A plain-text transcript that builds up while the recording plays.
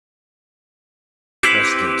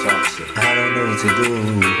don't know what to do,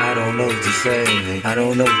 I don't know what to say, I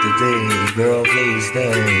don't know what to think. Girl, please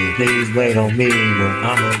stay, please wait on me, but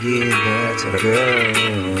I'ma get better.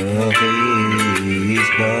 Girl, please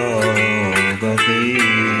don't, girl,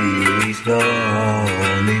 please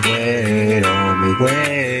don't wait on me,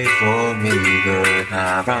 wait for me, girl.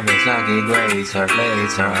 I promise I'll get greater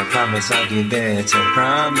later, I promise I'll get better,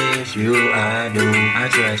 promise you I do. I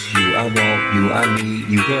trust you, I want you, I need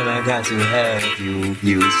you, girl, I got to have you.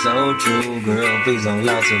 You so true, girl, please don't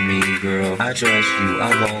lie to me, girl. I trust you, I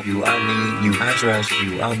want you, I need you. I trust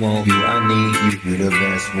you, I want you, I need you. You the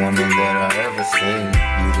best woman that I ever seen.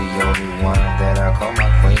 You the only one that I call my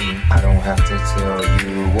queen. I don't have to tell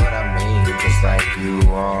you what I mean, just like you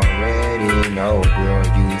already know. Girl,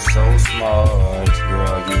 you so smart,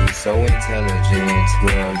 girl, you so intelligent,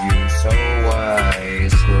 girl, you so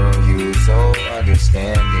wise, girl, you so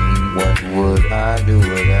understanding. What would I do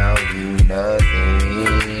without you?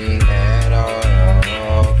 Nothing at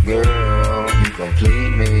all. Girl, you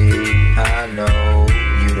complete me. I know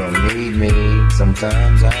you don't need me.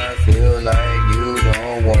 Sometimes I feel like you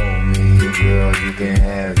don't want me. Girl, you can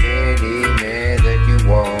have any man that you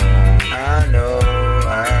want. I know,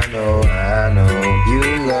 I know, I know. You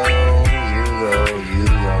go, you go, you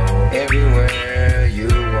go everywhere you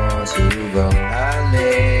want to go. I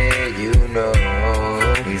let you know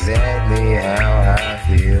exactly how I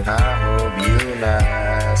feel. I hope you not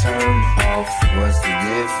turned off. What's the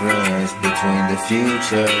difference between the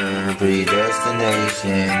future,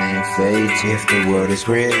 predestination, and fate? If the world is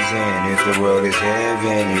prison, if the world is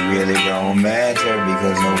heaven, it really don't matter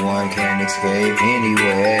because no one can escape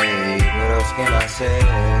anyway. What else can I say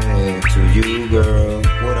to you, girl?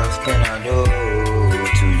 What else can I do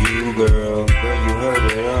to you, girl? Girl, you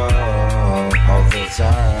heard it all the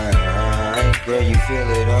time. Girl, you feel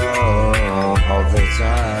it all the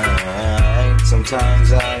time.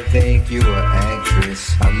 Sometimes I think you an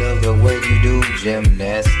actress. I love the way you do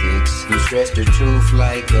gymnastics. You stretch the truth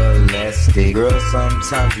like elastic. Girl,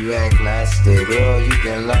 sometimes you act plastic. Girl, you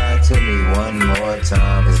can lie to me one more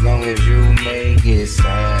time, as long as you make it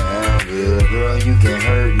sound good. Girl, you can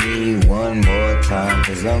hurt me one more time,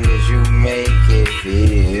 as long as you make it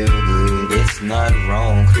feel good. It's not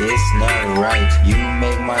wrong, it's not right. You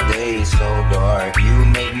make my day so dark, you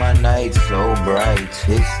make my night so bright.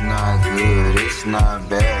 It's not good, it's not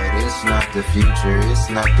bad, it's not the future, it's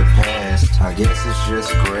not the past. I guess it's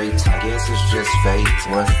just great, I guess it's just fate.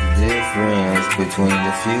 What's the difference between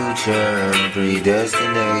the future,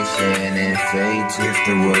 predestination, and fate? If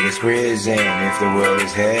the world is prison, if the world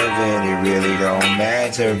is heaven, it really don't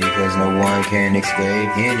matter because no one can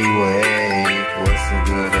escape anyway. What's a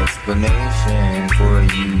good explanation for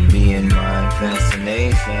you being my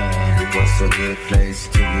fascination? What's a good place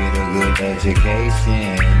to get a good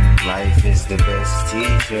education? Life is the best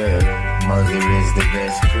teacher, mother is the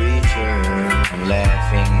best creature. I'm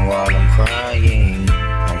laughing while I'm crying,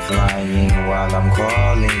 I'm flying while I'm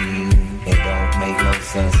crawling. It don't make no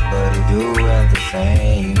sense, but it do at the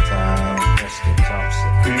same